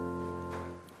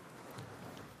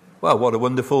Well, what a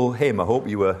wonderful hymn. I hope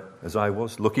you were, as I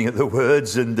was, looking at the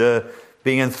words and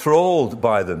being enthralled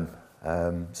by them.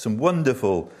 Some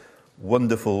wonderful,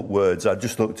 wonderful words. I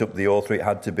just looked up the author. It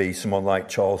had to be someone like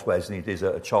Charles Wesley. It is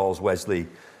a Charles Wesley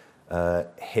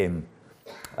hymn.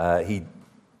 I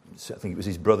think it was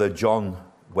his brother John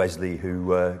Wesley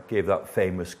who gave that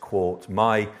famous quote,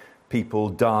 "My people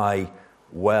die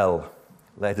well.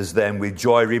 Let us then with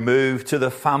joy remove to the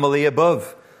family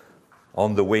above.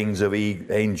 On the wings of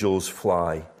angels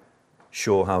fly,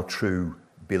 show how true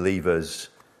believers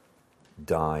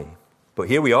die." But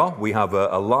here we are. We have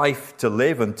a life to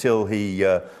live until he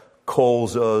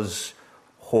calls us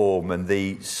home. And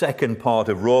the second part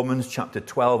of Romans, chapter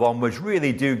 12 onwards,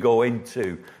 really do go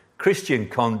into Christian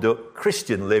conduct,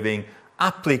 Christian living,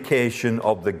 application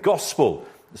of the gospel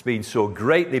that's been so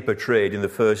greatly portrayed in the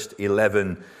first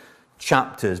 11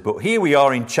 chapters. But here we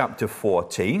are in chapter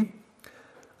 14.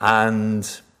 And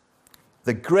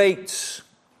the great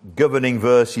governing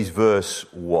verse is verse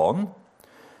 1.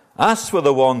 "As for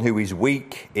the one who is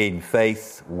weak in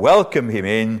faith, welcome him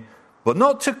in, but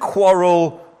not to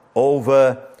quarrel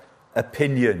over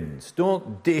opinions."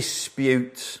 Don't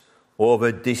dispute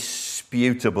over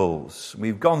disputables.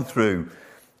 We've gone through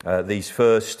these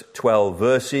first 12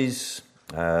 verses.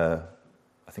 I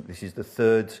think this is the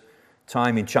third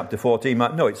time in chapter 14.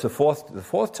 No, it's the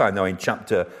fourth time now in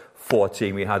chapter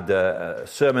 14. We had a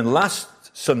sermon last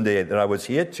Sunday that I was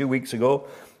here 2 weeks ago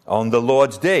on the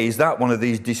Lord's Day. Is that one of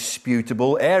these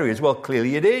disputable areas? Well,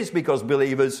 clearly it is, because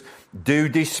believers do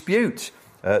dispute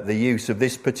the use of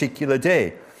this particular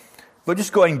day. But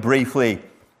just going briefly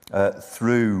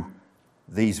through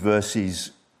these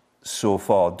verses so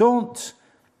far. Don't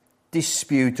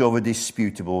dispute over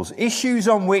disputables, issues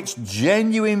on which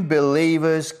genuine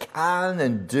believers can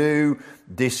and do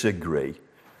disagree.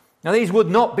 Now, these would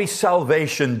not be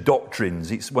salvation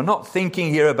doctrines. We're not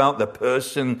thinking here about the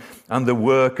person and the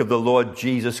work of the Lord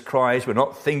Jesus Christ. We're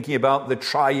not thinking about the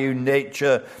triune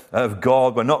nature of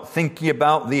God. We're not thinking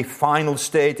about the final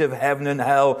state of heaven and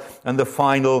hell and the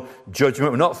final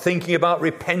judgment. We're not thinking about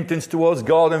repentance towards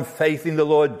God and faith in the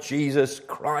Lord Jesus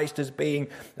Christ as being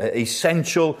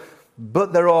essential.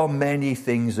 But there are many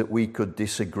things that we could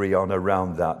disagree on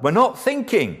around that. We're not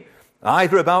thinking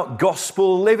either about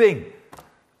gospel living.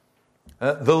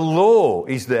 The law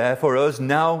is there for us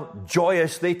now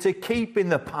joyously to keep in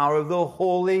the power of the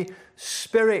Holy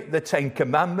Spirit. The 10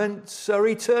 Commandments are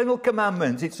eternal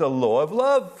commandments. It's a law of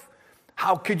love.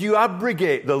 How could you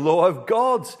abrogate the law of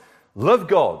God? Love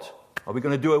God. Are we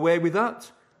going to do away with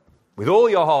that? With all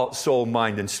your heart, soul,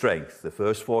 mind and strength. The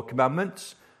first 4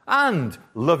 commandments. And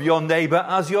love your neighbour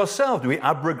as yourself. Do we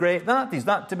abrogate that? Is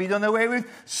that to be done away with?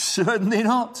 Certainly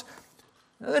not.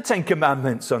 The 10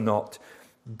 Commandments are not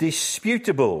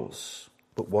disputables.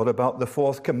 But what about the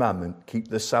 4th commandment? Keep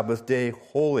the Sabbath day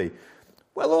holy.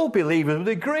 Well, all believers would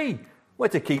agree we're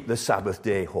to keep the Sabbath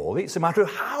day holy. It's a matter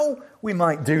of how we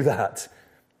might do that.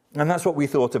 And that's what we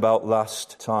thought about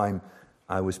last time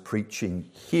I was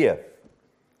preaching here.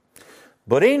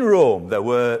 But in Rome, there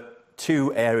were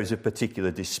 2 areas of particular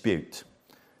dispute.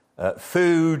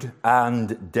 Food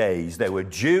and days. There were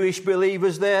Jewish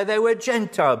believers there. There were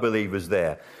Gentile believers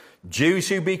there. Jews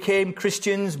who became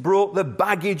Christians brought the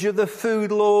baggage of the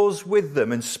food laws with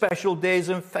them and special days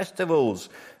and festivals.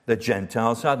 The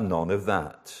Gentiles had none of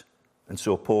that. And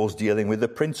so Paul's dealing with the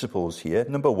principles here.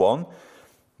 Number 1,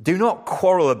 do not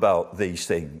quarrel about these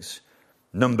things.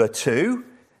 Number 2,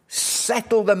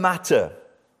 settle the matter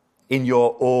in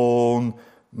your own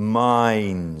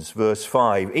minds. Verse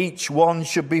 5, each one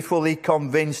should be fully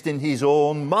convinced in his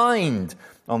own mind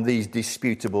on these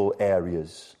disputable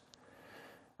areas.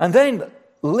 And then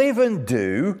live and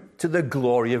do to the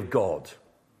glory of God.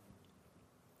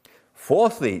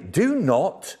 Fourthly, do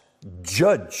not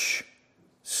judge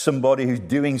somebody who's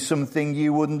doing something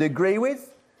you wouldn't agree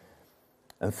with.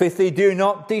 And fifthly, do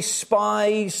not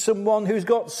despise someone who's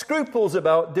got scruples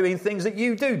about doing things that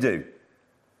you do.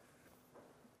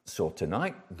 So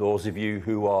tonight, those of you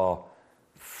who are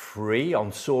free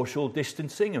on social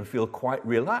distancing and feel quite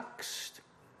relaxed,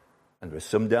 and there are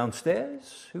some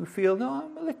downstairs who feel, no,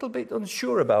 I'm a little bit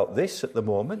unsure about this at the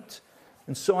moment,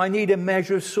 and so I need a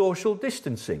measure of social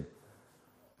distancing.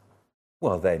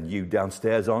 Well, then you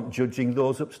downstairs aren't judging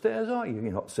those upstairs, are you?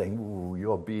 You're not saying, ooh,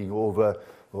 you're being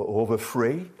over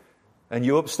free. And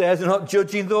you upstairs are not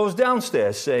judging those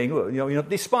downstairs, saying, well, you're not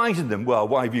despising them. Well,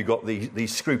 why have you got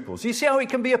these scruples? You see how it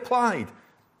can be applied?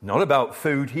 Not about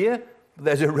food here, but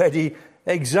there's a ready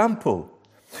example.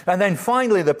 And then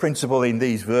finally, the principle in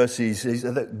these verses is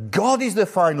that God is the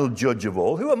final judge of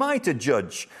all. Who am I to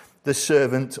judge the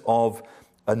servant of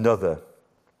another?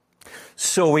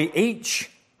 So we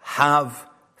each have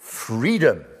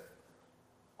freedom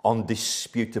on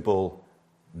disputable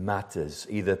matters,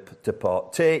 either to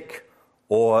partake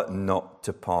or not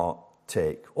to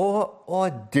partake.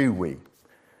 Or do we?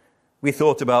 We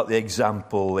thought about the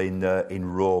example in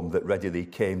Rome that readily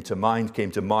came to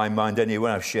my mind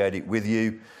anyway. I've shared it with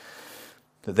you.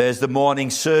 There's the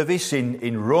morning service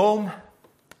in Rome,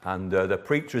 and the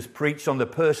preacher has preached on the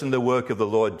person and the work of the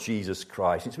Lord Jesus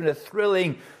Christ. It's been a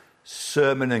thrilling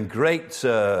sermon and great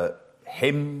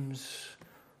hymns.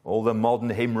 All the modern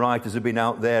hymn writers have been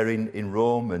out there in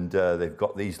Rome, and they've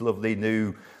got these lovely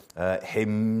new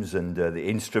hymns, and the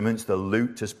instruments. The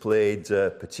lute has played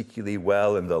particularly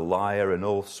well, and the lyre and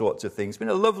all sorts of things. It's been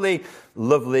a lovely,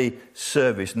 lovely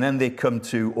service. And then they come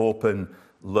to open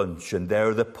lunch, and there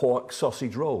are the pork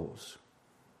sausage rolls.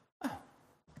 Oh,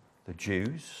 the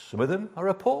Jews, some of them, are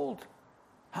appalled.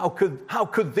 How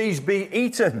could these be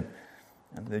eaten?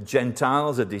 And the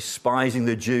Gentiles are despising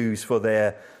the Jews for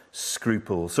their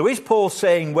scruples. So is Paul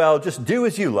saying, well, just do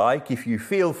as you like. If you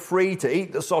feel free to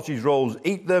eat the sausage rolls,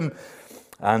 eat them.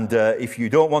 And if you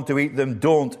don't want to eat them,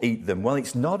 don't eat them. Well,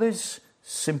 it's not as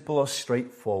simple or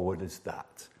straightforward as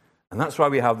that. And that's why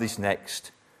we have this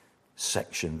next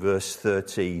section, verse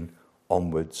 13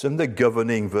 onwards. And the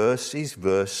governing verse is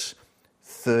verse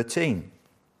 13.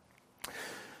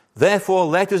 Therefore,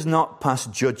 let us not pass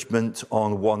judgment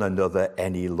on one another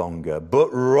any longer, but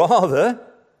rather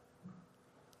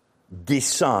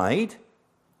decide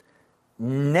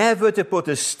never to put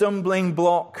a stumbling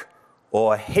block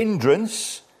or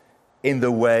hindrance in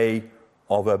the way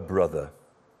of a brother.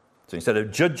 So instead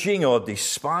of judging or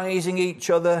despising each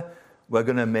other, we're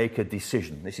going to make a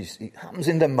decision. It happens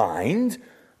in the mind.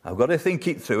 I've got to think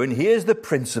it through. And here's the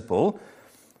principle: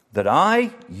 that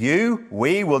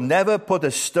we will never put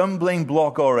a stumbling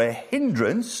block or a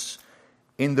hindrance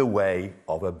in the way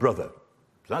of a brother.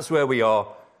 So that's where we are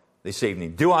this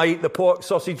evening. Do I eat the pork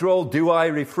sausage roll? Do I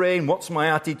refrain? What's my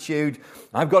attitude?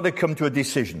 I've got to come to a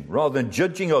decision. Rather than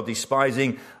judging or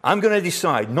despising, I'm going to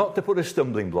decide not to put a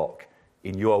stumbling block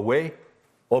in your way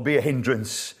or be a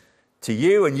hindrance to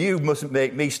you, and you mustn't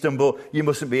make me stumble. You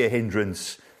mustn't be a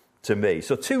hindrance to me.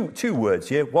 So two words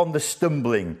here. One, the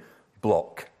stumbling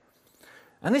block.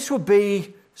 And this would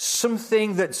be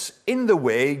something that's in the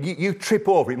way, you trip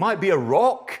over. It might be a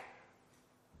rock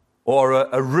or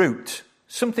a root,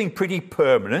 something pretty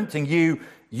permanent, and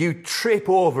you trip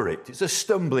over it. It's a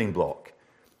stumbling block.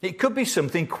 It could be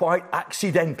something quite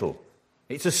accidental.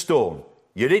 It's a stone.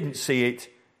 You didn't see it,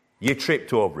 you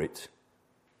tripped over it.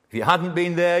 If you hadn't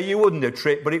been there, you wouldn't have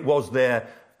tripped, but it was there,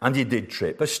 and you did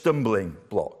trip. A stumbling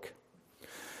block.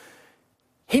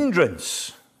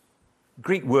 Hindrance.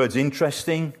 Greek word's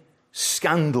interesting.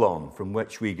 Scandalon, from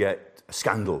which we get a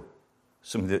scandal,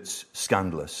 something that's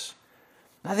scandalous.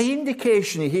 Now, the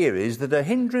indication here is that a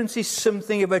hindrance is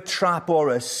something of a trap or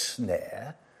a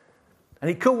snare,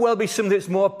 and it could well be something that's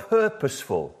more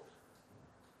purposeful.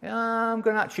 I'm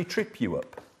going to actually trip you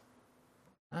up.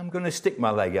 I'm going to stick my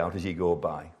leg out as you go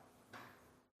by.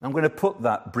 I'm going to put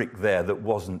that brick there that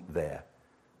wasn't there.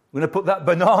 I'm going to put that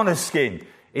banana skin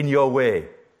in your way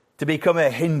to become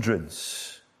a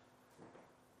hindrance.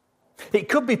 It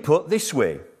could be put this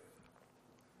way: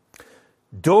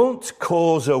 don't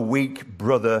cause a weak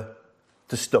brother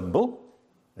to stumble.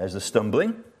 There's the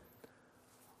stumbling.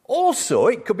 Also,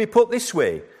 it could be put this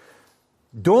way: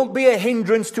 don't be a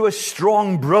hindrance to a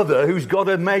strong brother who's got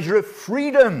a measure of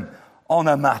freedom on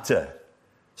a matter.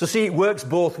 So see, it works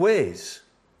both ways.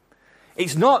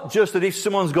 It's not just that if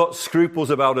someone's got scruples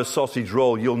about a sausage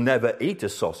roll, you'll never eat a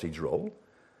sausage roll.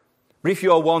 But if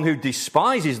you're one who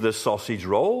despises the sausage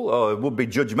roll or would be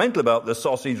judgmental about the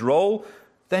sausage roll,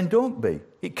 then don't be.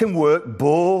 It can work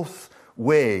both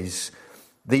ways.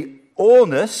 The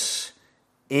onus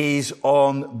is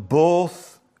on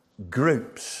both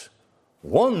groups.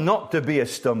 One, not to be a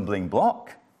stumbling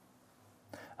block,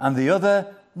 and the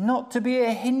other, not to be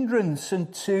a hindrance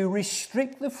and to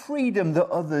restrict the freedom that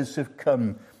others have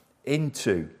come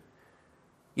into.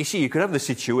 You see, you could have the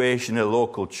situation in a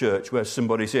local church where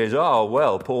somebody says, oh,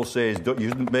 well, Paul says, you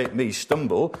shouldn't make me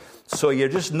stumble, so you're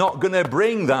just not going to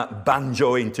bring that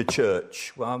banjo into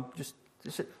church. Well,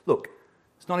 look,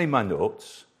 it's not in my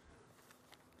notes.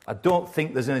 I don't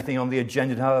think there's anything on the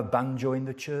agenda to have a banjo in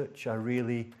the church. I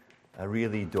really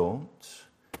don't.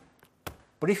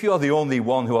 But if you're the only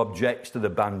one who objects to the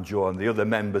banjo and the other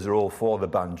members are all for the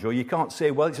banjo, you can't say,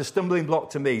 well, it's a stumbling block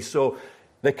to me, so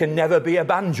there can never be a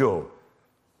banjo.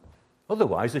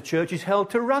 Otherwise, the church is held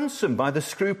to ransom by the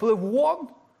scruple of one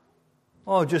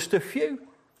or just a few.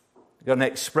 We've got an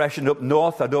expression up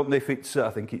north, I don't know if it's, I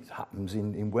think it happens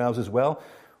in Wales as well,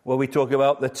 Well, we talk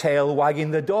about the tail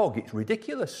wagging the dog. It's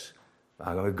ridiculous.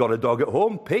 I've got a dog at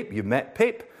home, Pip. You met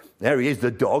Pip. There he is,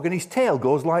 the dog, and his tail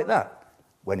goes like that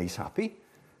when he's happy.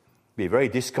 It'd be very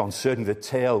disconcerting. The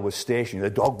tail was stationary.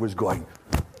 The dog was going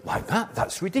like that.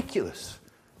 That's ridiculous.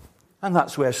 And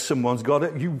that's where someone's got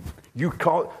it. You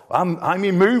can't. I'm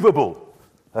immovable,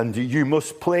 and you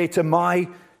must play to my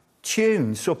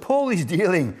tune. So Paul is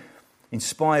dealing,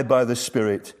 inspired by the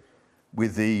Spirit,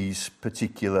 with these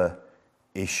particular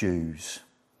issues.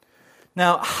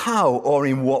 Now, how or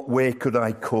in what way could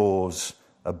I cause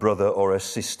a brother or a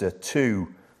sister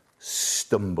to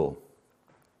stumble?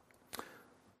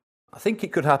 I think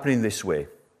it could happen in this way.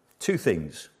 Two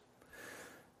things.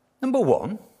 Number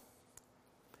one,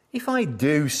 if I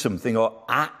do something or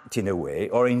act in a way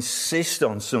or insist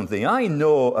on something I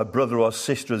know a brother or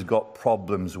sister has got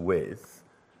problems with,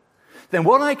 then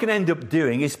what I can end up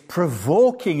doing is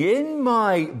provoking in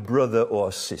my brother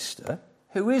or sister,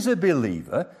 who is a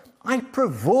believer, I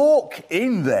provoke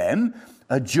in them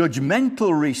a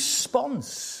judgmental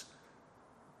response.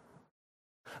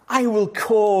 I will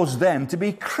cause them to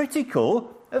be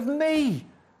critical of me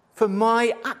for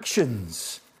my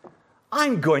actions.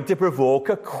 I'm going to provoke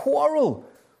a quarrel,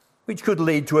 which could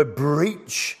lead to a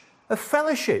breach of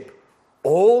fellowship,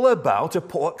 all about a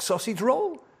pork sausage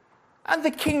roll. And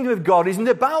the kingdom of God isn't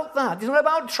about that. It's not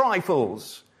about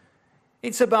trifles.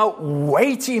 It's about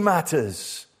weighty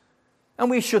matters. And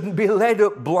we shouldn't be led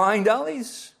up blind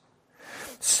alleys.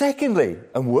 Secondly,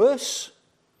 and worse,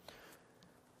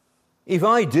 if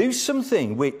I do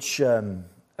something which a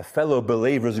fellow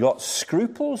believer has got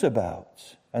scruples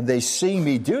about, and they see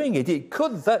me doing it, it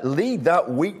could lead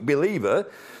that weak believer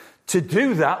to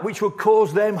do that which will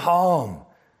cause them harm.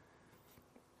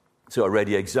 So a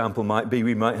ready example might be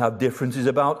we might have differences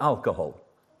about alcohol.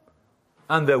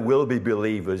 And there will be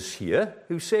believers here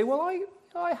who say, well,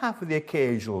 I have the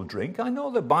occasional drink. I know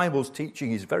the Bible's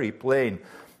teaching is very plain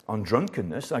on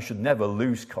drunkenness. I should never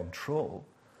lose control.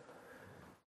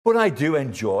 But I do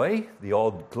enjoy the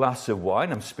odd glass of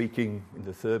wine. I'm speaking in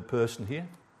the third person here.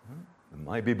 There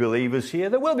might be believers here.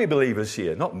 There will be believers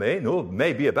here. Not me. No,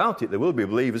 maybe about it. There will be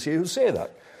believers here who say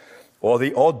that. Or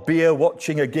the odd beer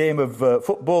watching a game of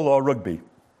football or rugby.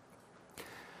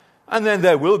 And then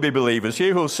there will be believers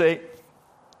here who will say,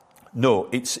 no,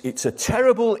 it's a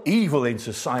terrible evil in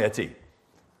society.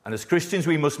 And as Christians,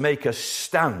 we must make a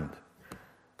stand.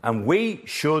 And we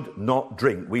should not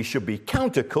drink. We should be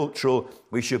countercultural.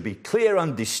 We should be clear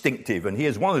and distinctive. And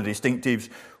here's one of the distinctives.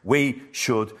 We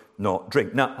should not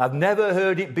drink. Now, I've never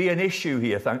heard it be an issue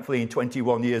here, thankfully, in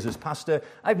 21 years as pastor.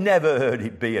 I've never heard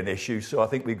it be an issue, so I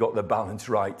think we've got the balance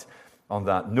right on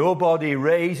that. Nobody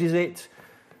raises it.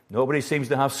 Nobody seems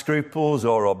to have scruples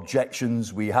or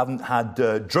objections. We haven't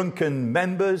had drunken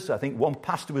members. I think one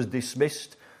pastor was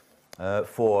dismissed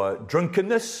for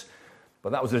drunkenness,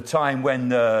 but that was a time when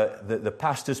the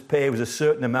pastor's pay was a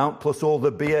certain amount plus all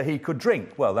the beer he could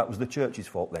drink. Well, that was the church's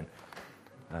fault then.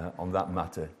 On that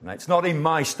matter. Now, it's not in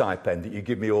my stipend that you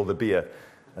give me all the beer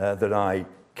that I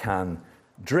can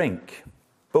drink.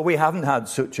 But we haven't had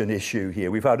such an issue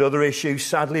here. We've had other issues,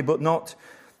 sadly, but not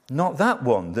that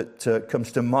one that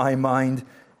comes to my mind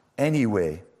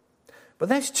anyway. But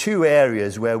there's two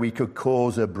areas where we could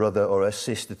cause a brother or a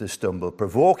sister to stumble.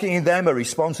 Provoking in them a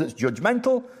response that's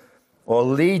judgmental, or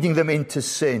leading them into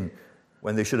sin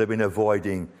when they should have been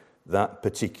avoiding that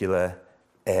particular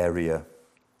area.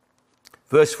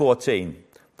 Verse 14,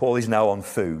 Paul is now on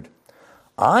food.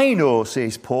 I know,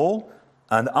 says Paul,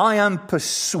 and I am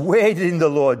persuaded in the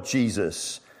Lord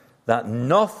Jesus that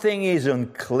nothing is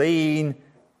unclean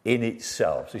in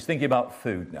itself. So he's thinking about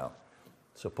food now.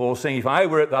 So Paul's saying, if I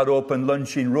were at that open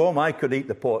lunch in Rome, I could eat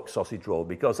the pork sausage roll,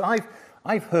 because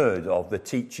I've heard of the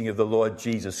teaching of the Lord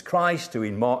Jesus Christ, who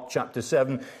in Mark chapter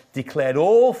 7 declared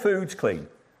all foods clean.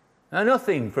 And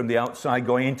nothing from the outside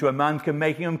going into a man can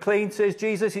make him unclean, says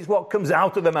Jesus. It's what comes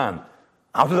out of the man,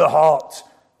 out of the heart,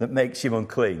 that makes him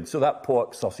unclean. So that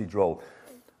pork sausage roll.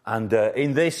 And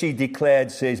in this he declared,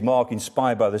 says Mark,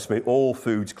 inspired by the Spirit, all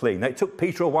foods clean. Now, it took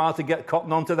Peter a while to get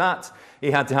cotton onto that.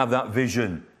 He had to have that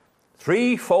vision.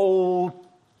 Threefold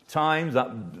times,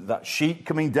 that sheet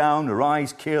coming down,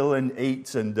 arise, kill and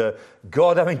eat. And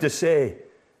God having to say,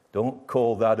 don't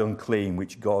call that unclean,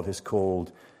 which God has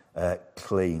called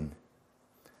clean.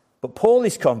 But Paul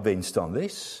is convinced on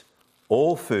this.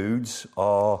 All foods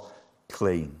are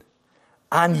clean.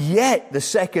 And yet, the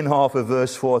second half of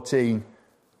verse 14,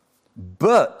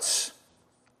 but,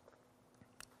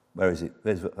 where is it?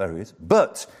 There it is.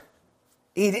 But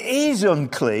it is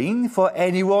unclean for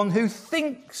anyone who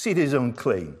thinks it is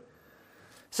unclean.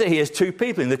 So here's two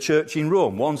people in the church in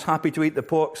Rome. One's happy to eat the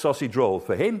pork sausage roll.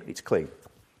 For him, it's clean.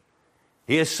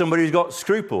 Here's somebody who's got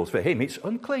scruples. For him, it's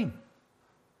unclean.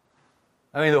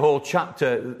 I mean, the whole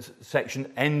chapter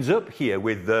section ends up here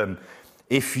with,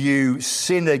 if you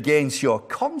sin against your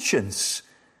conscience,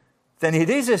 then it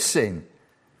is a sin.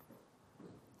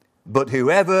 But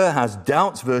whoever has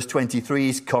doubts, verse 23,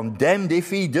 is condemned if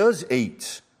he does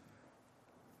eat,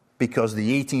 because the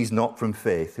eating is not from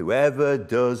faith. Whoever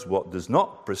does what does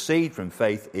not proceed from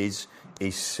faith is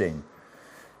sin.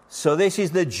 So this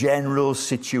is the general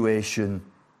situation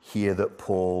here that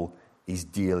Paul is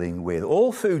dealing with.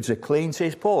 All foods are clean,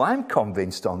 says Paul. I'm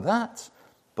convinced on that.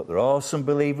 But there are some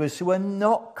believers who are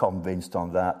not convinced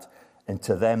on that. And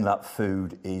to them that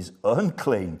food is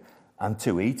unclean. And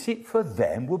to eat it for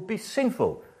them would be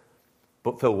sinful.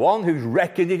 But for one who's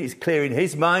reckoned it's clear in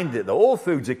his mind that all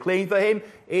foods are clean for him,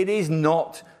 it is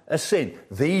not a sin.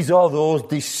 These are those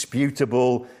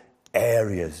disputable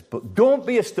areas. But don't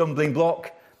be a stumbling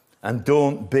block and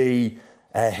don't be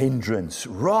a hindrance.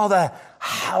 Rather,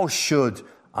 how should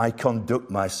I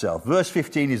conduct myself? Verse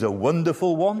 15 is a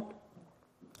wonderful one.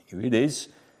 Here it is.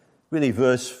 Really,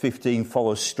 verse 15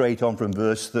 follows straight on from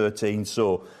verse 13,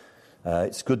 so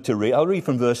it's good to read. I'll read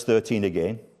from verse 13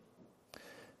 again.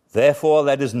 Therefore,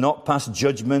 let us not pass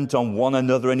judgment on one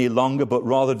another any longer, but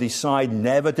rather decide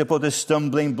never to put a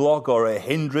stumbling block or a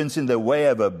hindrance in the way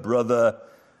of a brother.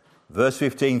 Verse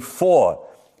 15, for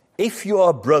if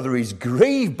your brother is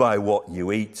grieved by what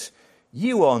you eat,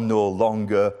 you are no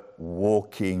longer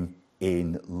walking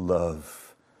in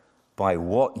love. By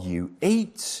what you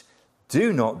eat,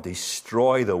 do not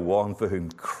destroy the one for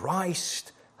whom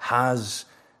Christ has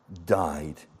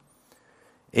died.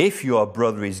 If your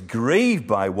brother is grieved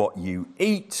by what you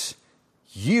eat,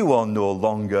 you are no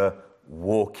longer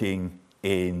walking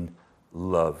in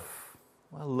love.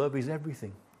 Well, love is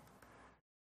everything.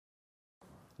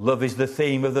 Love is the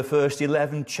theme of the first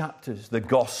 11 chapters. The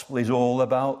gospel is all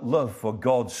about love, for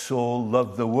God so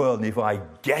loved the world. And if I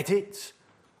get it,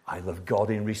 I love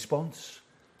God in response.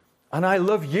 And I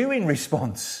love you in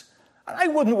response. And I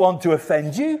wouldn't want to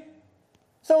offend you.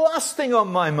 It's the last thing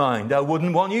on my mind. I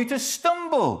wouldn't want you to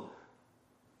stumble.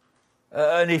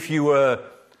 And if you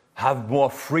have more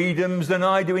freedoms than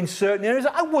I do in certain areas,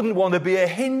 I wouldn't want to be a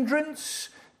hindrance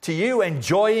to you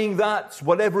enjoying that,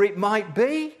 whatever it might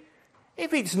be.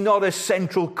 If it's not a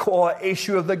central core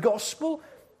issue of the gospel,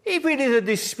 if it is a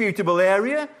disputable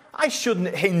area, I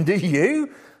shouldn't hinder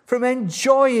you from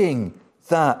enjoying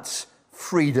that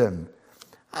freedom.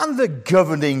 And the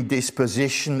governing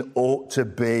disposition ought to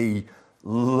be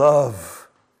love.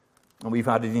 And we've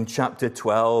had it in chapter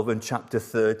 12 and chapter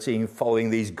 13, following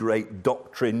these great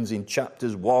doctrines in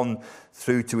chapters 1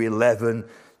 through to 11.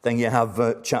 Then you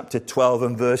have chapter 12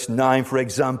 and verse 9, for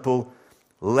example.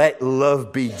 Let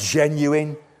love be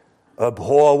genuine.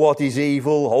 Abhor what is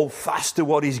evil. Hold fast to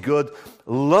what is good.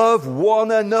 Love one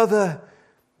another.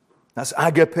 That's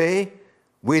agape.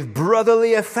 With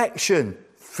brotherly affection.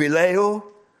 Phileo.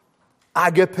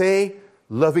 Agape.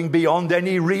 Loving beyond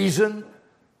any reason.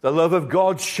 The love of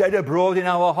God shed abroad in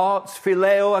our hearts.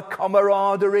 Phileo, a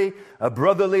camaraderie, a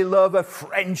brotherly love, a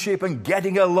friendship, and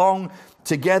getting along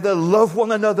together. Love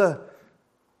one another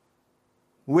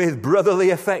with brotherly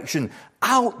affection.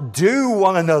 Outdo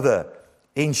one another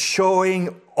in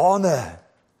showing honor.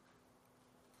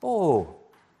 Oh,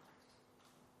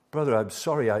 brother, I'm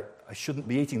sorry, I shouldn't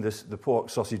be eating the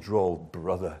pork sausage roll,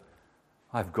 brother.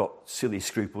 I've got silly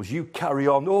scruples. You carry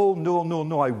on. Oh,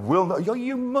 no, I will not.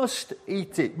 You must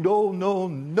eat it.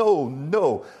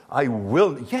 No, I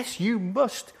will. Yes, you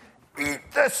must eat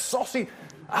the sausage.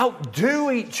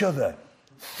 Outdo each other.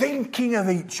 Thinking of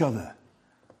each other.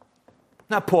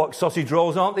 Now, pork sausage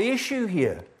rolls aren't the issue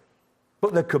here.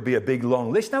 But there could be a big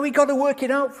long list. Now, we've got to work it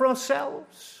out for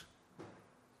ourselves.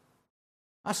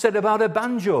 I said about a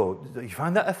banjo. Do you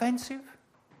find that offensive?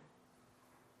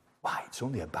 Why, it's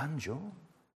only a banjo.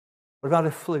 What about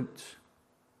a flute?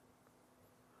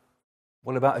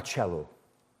 What about a cello?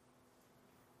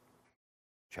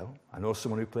 Cello? I know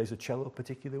someone who plays a cello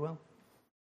particularly well.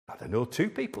 I know two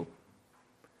people.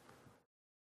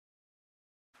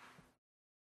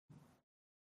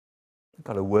 You've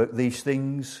got to work these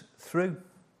things through.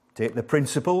 Take the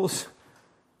principles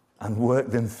and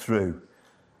work them through.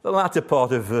 The latter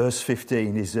part of verse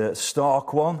 15 is a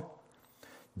stark one.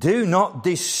 Do not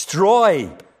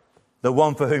destroy the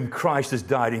one for whom Christ has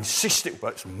died. Insist it.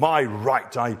 Well, it's my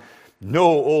right. I know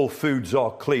all foods are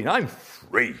clean. I'm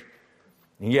free.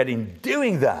 And yet in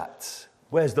doing that,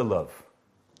 where's the love?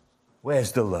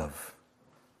 Where's the love?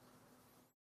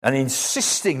 And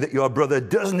insisting that your brother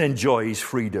doesn't enjoy his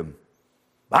freedom.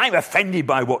 I'm offended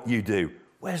by what you do.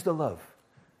 Where's the love?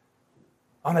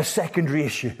 On a secondary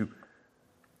issue.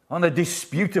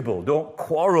 undisputable. Don't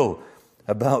quarrel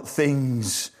about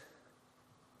things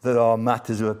that are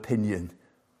matters of opinion.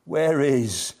 Where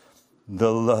is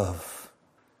the love?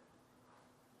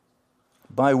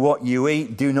 By what you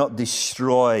eat, do not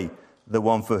destroy the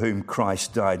one for whom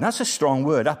Christ died. And that's a strong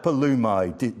word,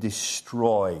 apolumai,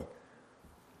 destroy.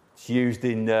 It's used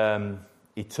in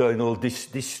eternal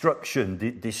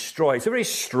destruction, destroy. It's a very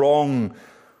strong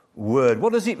word.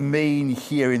 What does it mean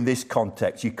here in this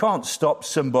context? You can't stop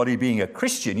somebody being a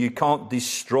Christian. You can't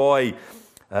destroy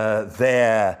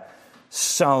their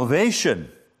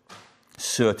salvation.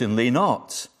 Certainly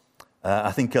not.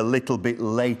 I think a little bit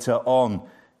later on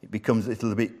it becomes a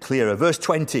little bit clearer. Verse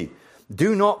 20,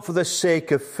 do not for the sake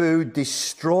of food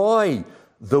destroy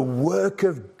the work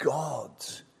of God.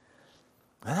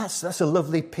 And that's a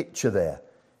lovely picture there.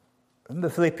 Remember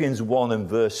Philippians 1 and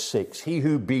verse 6, he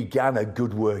who began a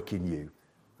good work in you,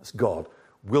 that's God,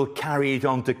 will carry it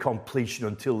on to completion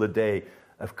until the day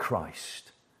of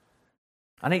Christ.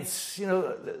 And it's,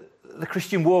 the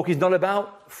Christian walk is not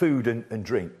about food and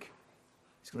drink.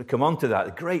 It's going to come on to that.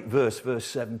 A great verse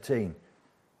 17.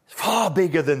 It's far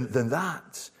bigger than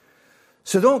that.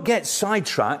 So don't get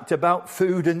sidetracked about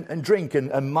food and drink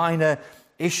and minor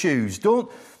issues.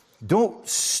 Don't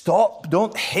stop,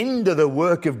 don't hinder the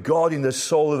work of God in the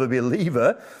soul of a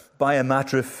believer by a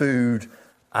matter of food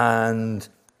and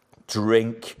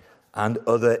drink and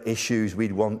other issues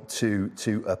we'd want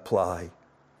to apply.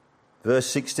 Verse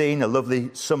 16, a lovely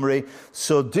summary.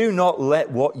 So do not let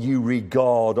what you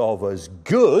regard of as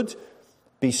good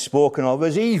be spoken of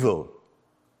as evil.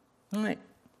 All right.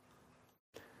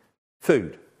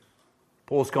 Food.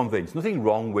 Paul's convinced. Nothing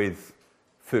wrong with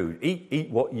food. Eat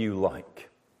what you like.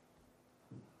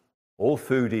 All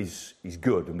food is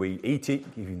good, and we eat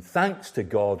it giving thanks to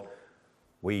God.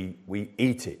 We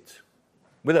eat it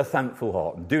with a thankful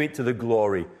heart and do it to the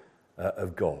glory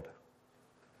of God.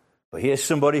 But here's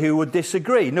somebody who would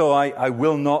disagree. No, I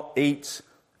will not eat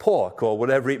pork or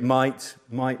whatever it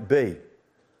might be.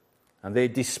 And they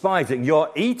despise it. And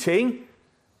you're eating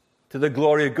to the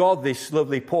glory of God this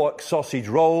lovely pork sausage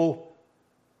roll.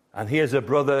 And here's a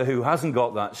brother who hasn't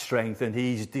got that strength and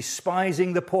he's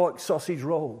despising the pork sausage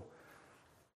roll.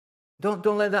 Don't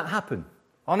let that happen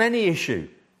on any issue.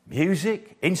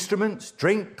 Music, instruments,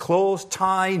 drink, clothes,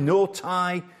 tie, no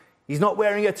tie. He's not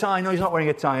wearing a tie. No, he's not wearing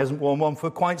a tie. He hasn't worn one for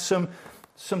quite some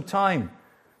time.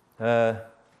 There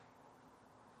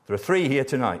are 3 here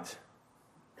tonight.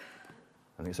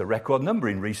 I think it's a record number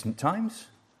in recent times.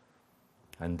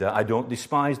 And I don't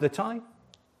despise the tie.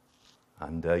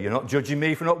 And you're not judging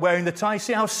me for not wearing the tie.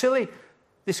 See how silly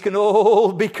this can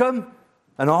all become.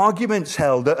 And arguments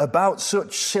held about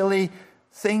such silly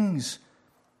things.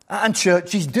 And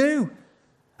churches do.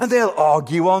 And they'll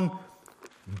argue on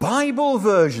Bible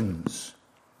versions.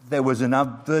 There was an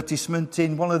advertisement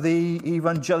in one of the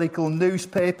evangelical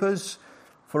newspapers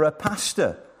for a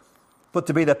pastor. But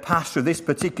to be the pastor of this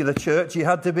particular church, you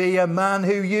had to be a man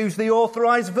who used the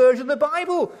authorized version of the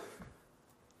Bible.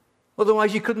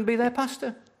 Otherwise, you couldn't be their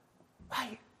pastor.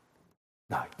 Right?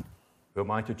 No. Who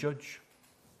am I to judge?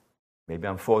 Maybe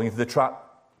I'm falling into the trap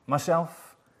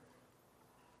myself.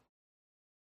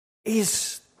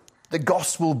 Is the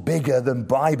gospel bigger than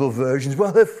Bible versions?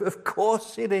 Well, of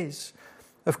course it is.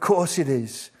 Of course it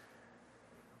is.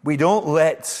 We don't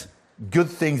let good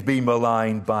things be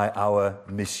maligned by our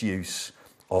misuse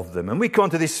of them. And we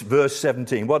come to this verse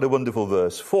 17. What a wonderful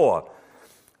verse. For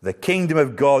the kingdom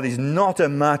of God is not a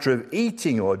matter of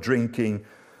eating or drinking,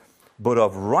 but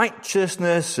of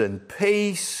righteousness and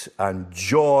peace and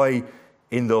joy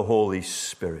in the Holy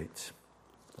Spirit.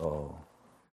 Oh.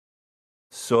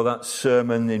 So that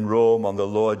sermon in Rome on the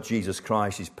Lord Jesus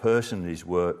Christ, his person and his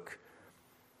work.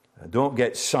 Don't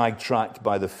get sidetracked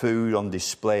by the food on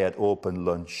display at open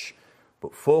lunch,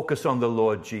 but focus on the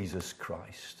Lord Jesus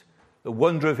Christ, the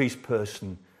wonder of his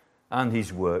person and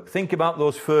his work. Think about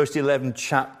those first 11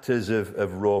 chapters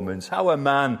of Romans, how a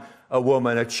man, a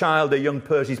woman, a child, a young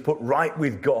person is put right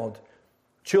with God.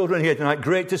 Children here tonight,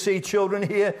 great to see children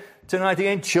here tonight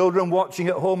again. Children watching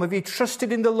at home, have you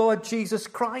trusted in the Lord Jesus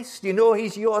Christ? You know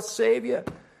he's your Saviour.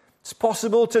 It's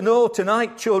possible to know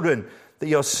tonight, children, that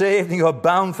you're saved and you're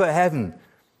bound for heaven.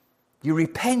 You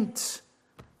repent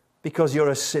because you're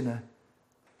a sinner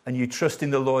and you trust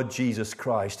in the Lord Jesus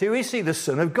Christ. Who is he? The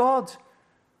Son of God,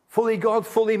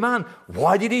 fully man.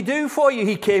 Why did he do for you?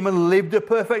 He came and lived a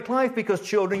perfect life because,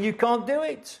 children, you can't do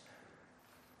it.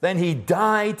 Then he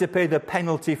died to pay the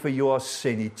penalty for your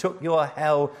sin. He took your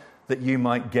hell that you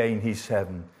might gain his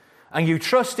heaven. And you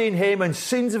trust in him and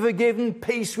sins are forgiven,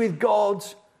 peace with God.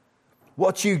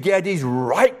 What you get is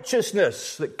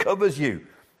righteousness that covers you,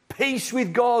 peace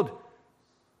with God.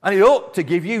 And it ought to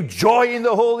give you joy in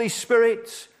the Holy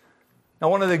Spirit. Now,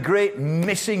 one of the great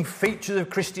missing features of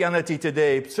Christianity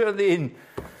today, certainly in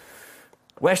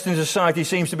Western society,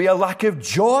 seems to be a lack of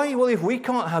joy. Well, if we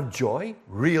can't have joy,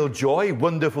 real joy,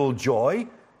 wonderful joy,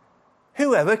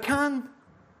 whoever can?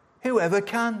 Whoever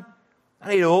can?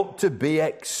 And it ought to be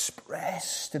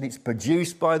expressed, and it's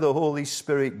produced by the Holy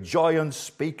Spirit, joy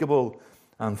unspeakable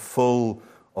and full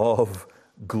of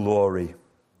glory.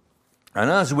 And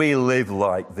as we live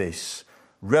like this,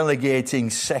 relegating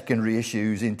secondary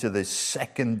issues into the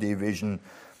second division,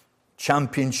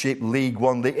 Championship, League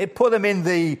One, it put them in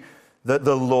the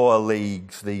lower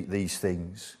leagues, these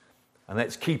things. And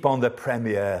let's keep on the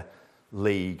Premier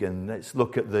League, and let's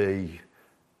look at the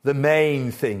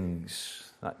main things.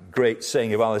 That great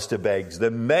saying of Alistair Beggs,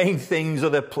 the main things are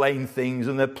the plain things,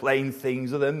 and the plain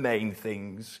things are the main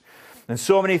things. And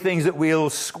so many things that we'll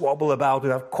squabble about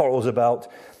and have quarrels about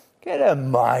get a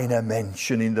minor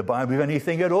mention in the Bible, if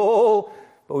anything at all,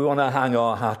 but we want to hang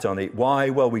our hat on it.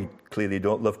 Why? Well, we clearly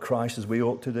don't love Christ as we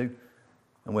ought to do,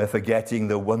 and we're forgetting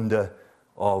the wonder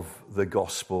of the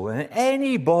gospel. And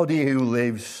anybody who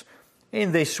lives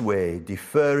in this way,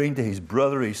 deferring to his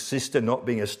brother, his sister, not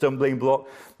being a stumbling block,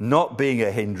 not being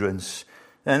a hindrance,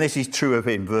 and this is true of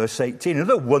him, verse 18.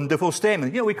 Another wonderful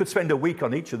statement. We could spend a week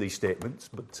on each of these statements,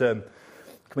 but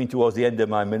coming towards the end of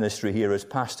my ministry here as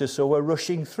pastor, so we're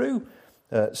rushing through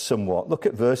somewhat. Look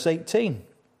at verse 18.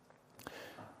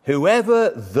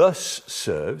 Whoever thus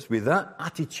serves with that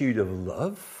attitude of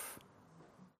love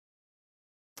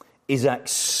is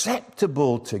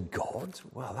acceptable to God.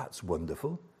 Well, that's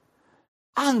wonderful.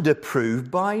 And approved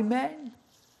by men.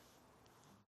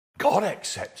 God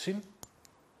accepts him.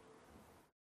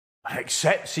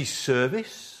 Accepts his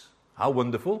service. How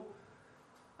wonderful.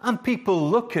 And people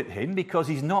look at him because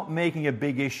he's not making a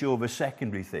big issue over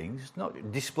secondary things,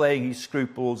 not displaying his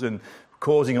scruples and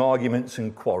causing arguments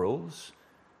and quarrels.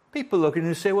 People look at him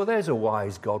and say, well, there's a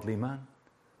wise, godly man.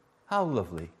 How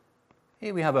lovely.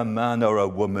 Here we have a man or a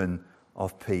woman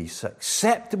of peace,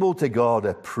 acceptable to God,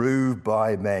 approved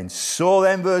by men. So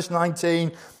then, verse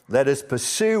 19, let us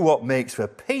pursue what makes for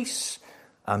peace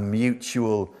and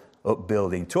mutual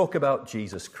upbuilding. Talk about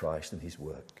Jesus Christ and his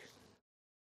work.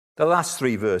 The last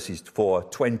three verses,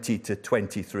 20 to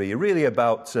 23, are really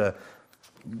about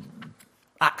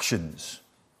actions.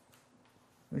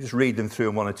 Let me just read them through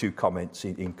and one or two comments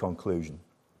in conclusion.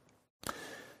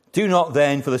 Do not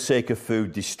then, for the sake of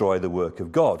food, destroy the work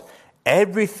of God.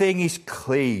 Everything is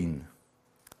clean,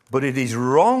 but it is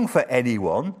wrong for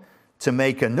anyone to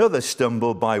make another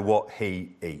stumble by what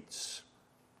he eats.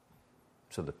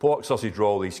 So the pork sausage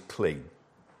roll is clean.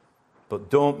 But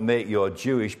don't make your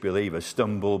Jewish believer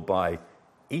stumble by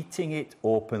eating it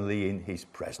openly in his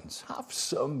presence. Have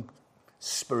some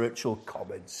spiritual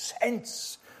common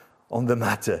sense on the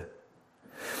matter.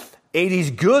 It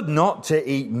is good not to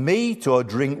eat meat or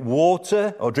drink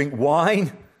water or drink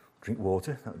wine. Drink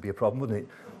water, that would be a problem, wouldn't it?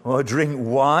 Or drink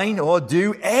wine or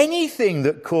do anything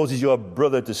that causes your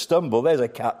brother to stumble. There's a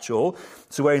catch-all.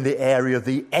 So we're in the area of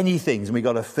the anythings, and we've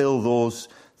got to fill those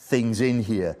things in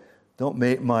here. Don't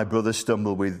make my brother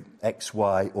stumble with X,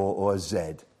 Y, or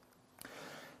Z.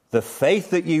 The faith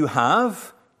that you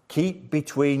have, keep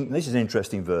between... This is an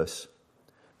interesting verse.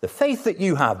 The faith that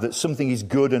you have that something is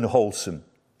good and wholesome.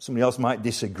 Somebody else might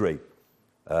disagree.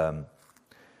 What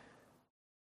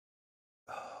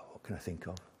can I think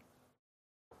of?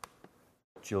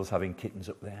 Jill's having kittens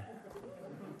up there.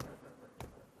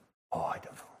 Oh, I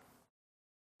don't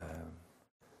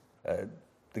know.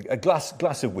 A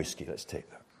glass of whiskey, let's take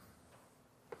that.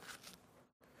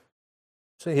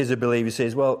 So here's a believer who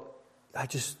says, well,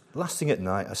 last thing at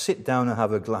night, I sit down and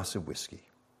have a glass of whiskey.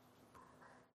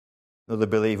 Another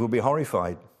believer will be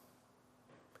horrified.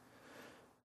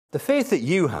 The faith that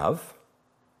you have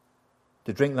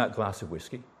to drink that glass of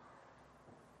whiskey,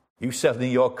 you settle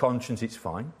in your conscience, it's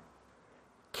fine.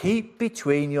 Keep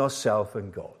between yourself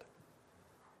and God.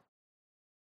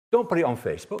 Don't put it on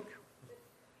Facebook.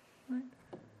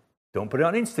 Don't put it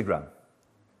on Instagram.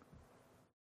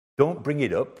 Don't bring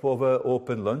it up over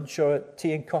open lunch or at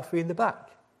tea and coffee in the back.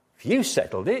 If you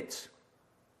settled it,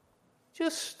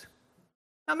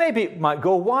 now maybe it might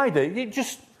go wider. It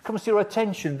just comes to your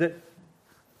attention that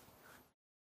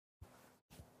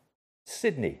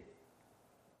Sydney,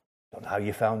 don't know how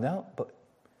you found out, but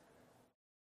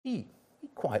he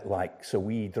quite likes a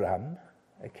wee dram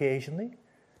occasionally.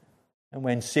 And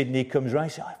when Sydney comes round,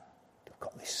 he says, I've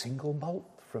got this single malt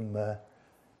from...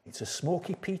 It's a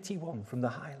smoky, peaty one from the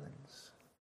Highlands.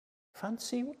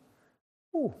 Fancy one?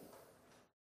 Oh,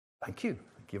 thank you.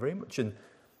 Thank you very much. And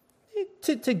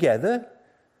together,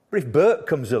 but if Bert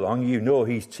comes along, you know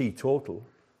he's teetotal.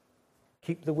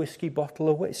 Keep the whiskey bottle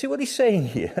away. See what he's saying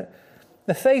here?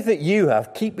 The faith that you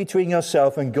have, keep between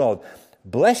yourself and God.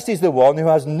 Blessed is the one who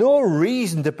has no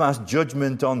reason to pass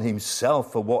judgment on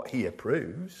himself for what he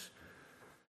approves.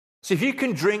 So if you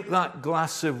can drink that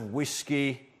glass of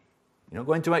whiskey, you're not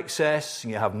going to excess,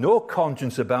 and you have no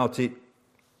conscience about it,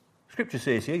 Scripture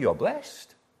says here, you're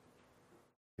blessed.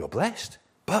 You're blessed.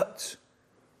 But,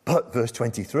 verse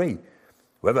 23,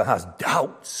 whoever has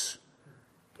doubts,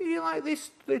 do you like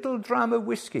this little dram of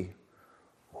whiskey?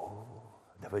 Oh,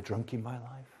 never drunk in my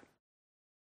life.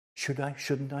 Should I?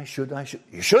 Shouldn't I? Should I?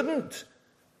 You shouldn't.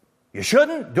 You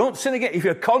shouldn't. Don't sin again. If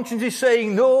your conscience is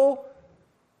saying no,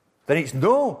 then it's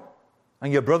no.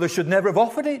 And your brother should never have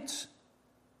offered it.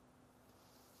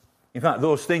 In fact,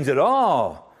 those things that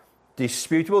are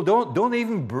disputable, don't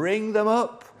even bring them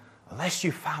up. Unless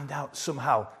you found out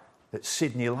somehow that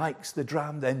Sydney likes the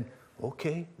dram, then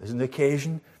okay, there's an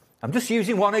occasion. I'm just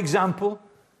using one example.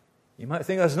 You might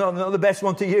think that's not the best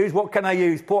one to use. What can I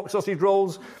use? Pork sausage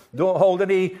rolls don't hold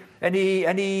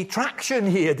any traction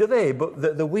here, do they?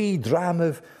 But the wee dram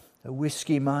of a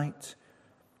whiskey might.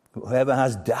 Whoever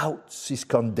has doubts is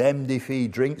condemned if he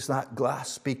drinks that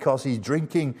glass, because he's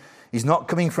not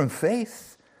coming from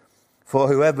faith.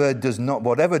 For whatever does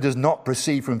not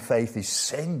proceed from faith is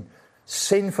sin.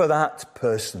 Sin for that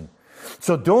person.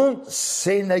 So don't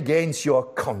sin against your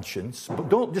conscience, but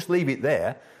don't just leave it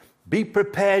there. Be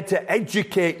prepared to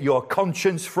educate your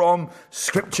conscience from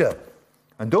Scripture.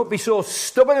 And don't be so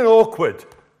stubborn and awkward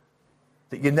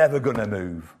that you're never going to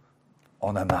move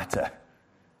on a matter.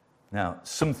 Now,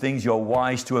 some things you're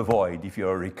wise to avoid. If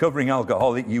you're a recovering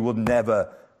alcoholic, you would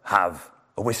never have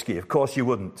a whiskey. Of course you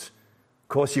wouldn't. Of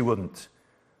course you wouldn't.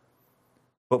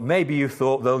 But maybe you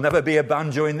thought there'll never be a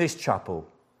banjo in this chapel.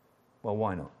 Well,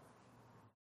 why not?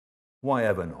 Why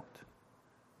ever not?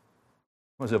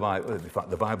 In fact,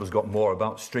 the Bible's got more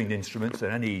about stringed instruments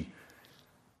than any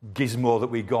gizmo that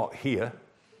we got here.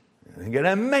 I think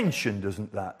a mention,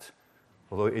 doesn't that?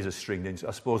 Although it is a stringed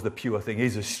instrument. I suppose the pure thing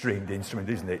is a stringed instrument,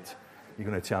 isn't it? You're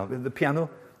going to tell me. The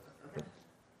piano?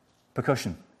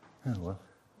 Percussion. Oh, well.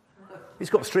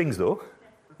 It's got strings, though.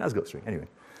 It has got strings. Anyway.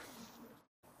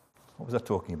 What was I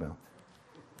talking about?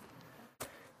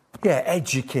 Yeah,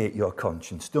 educate your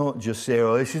conscience. Don't just say,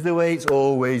 oh, this is the way it's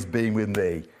always been with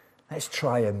me. Let's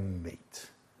try and meet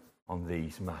on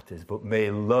these matters. But may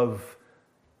love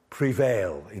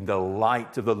prevail in the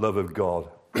light of the love of God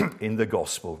in the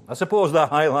gospel. I suppose the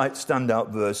highlight standout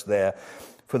verse there.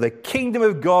 For the kingdom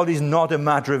of God is not a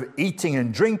matter of eating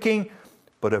and drinking,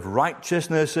 but of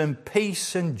righteousness and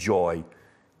peace and joy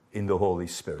in the Holy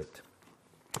Spirit.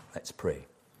 Let's pray.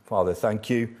 Father, thank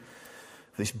you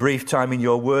for this brief time in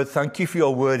your word. Thank you for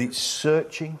your word. It's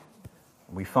searching.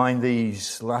 We find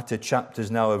these latter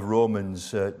chapters now of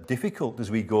Romans difficult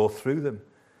as we go through them.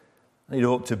 It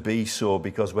ought to be so,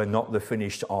 because we're not the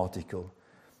finished article.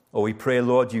 Oh, we pray,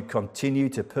 Lord, you continue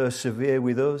to persevere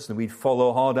with us, and we'd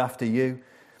follow hard after you.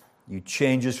 You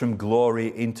change us from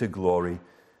glory into glory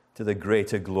to the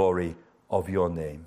greater glory of your name.